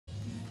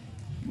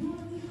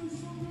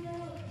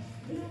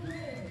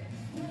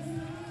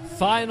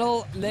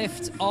Final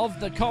lift of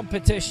the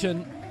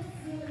competition.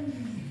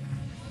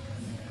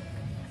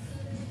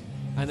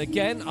 And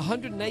again,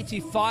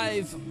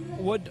 185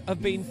 would have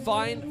been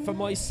fine for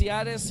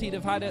Moysiadis. He'd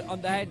have had it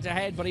on the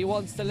head-to-head, but he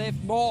wants to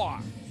lift more.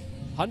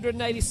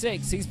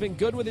 186. He's been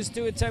good with his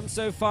 2 attempts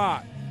so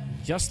far.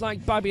 Just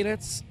like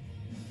Babynets.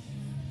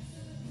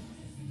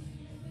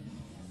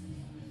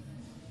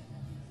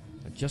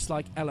 And just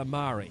like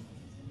Ammari.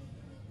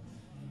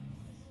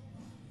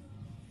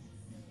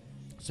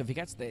 So if he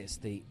gets this,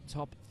 the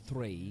top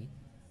 3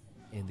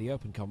 in the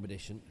open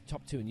competition,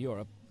 top 2 in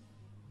Europe,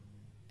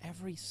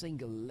 every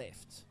single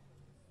lift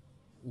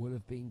will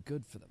have been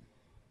good for them.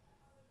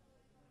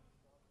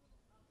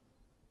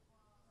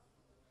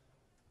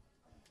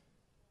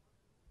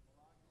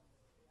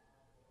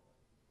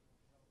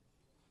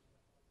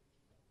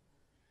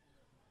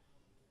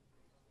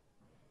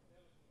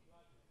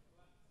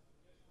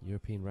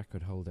 European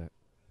record holder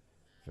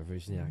for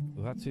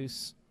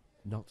Uhatus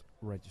not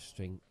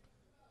registering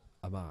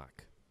a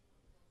mark.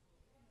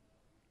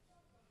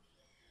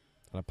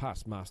 And a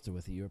past master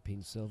with a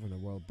European silver and a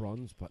world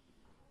bronze, but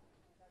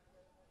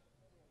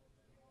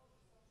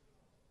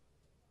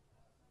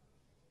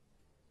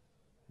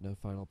no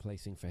final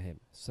placing for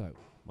him. So,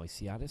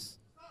 Moysiadis,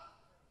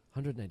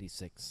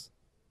 186.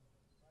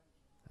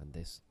 And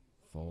this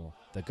for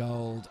the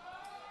gold.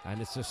 And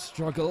it's a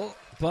struggle,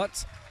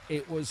 but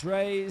it was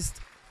raised.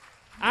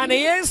 And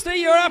he is the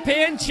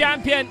European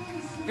champion.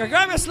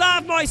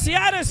 Gkremislav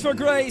Moysiadis for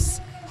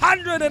Greece,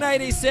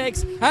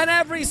 186, and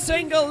every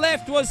single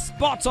lift was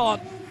spot on.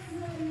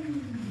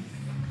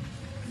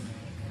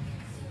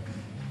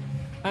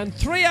 And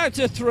 3 out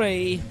of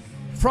 3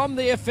 from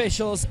the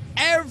officials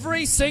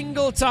every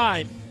single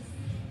time.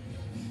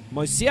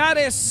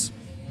 Moysiadis,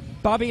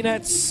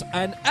 Babynets,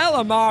 and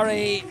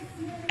Ammari,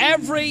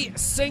 every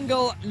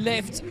single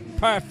lift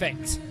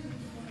perfect.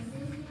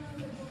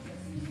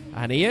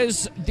 And he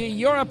is the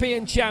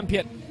European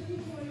champion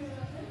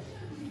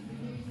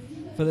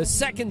for the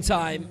 2nd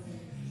time.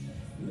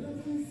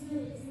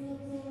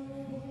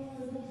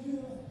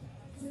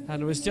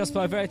 And it was just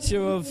by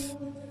virtue of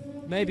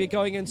maybe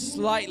going in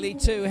slightly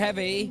too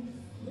heavy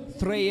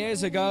 3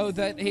 years ago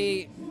that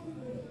he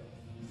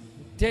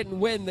didn't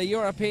win the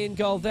European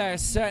gold there.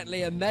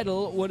 Certainly a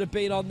medal would have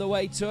been on the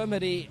way to him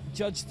had he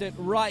judged it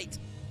right.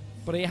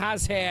 But he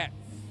has here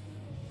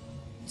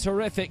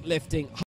terrific lifting.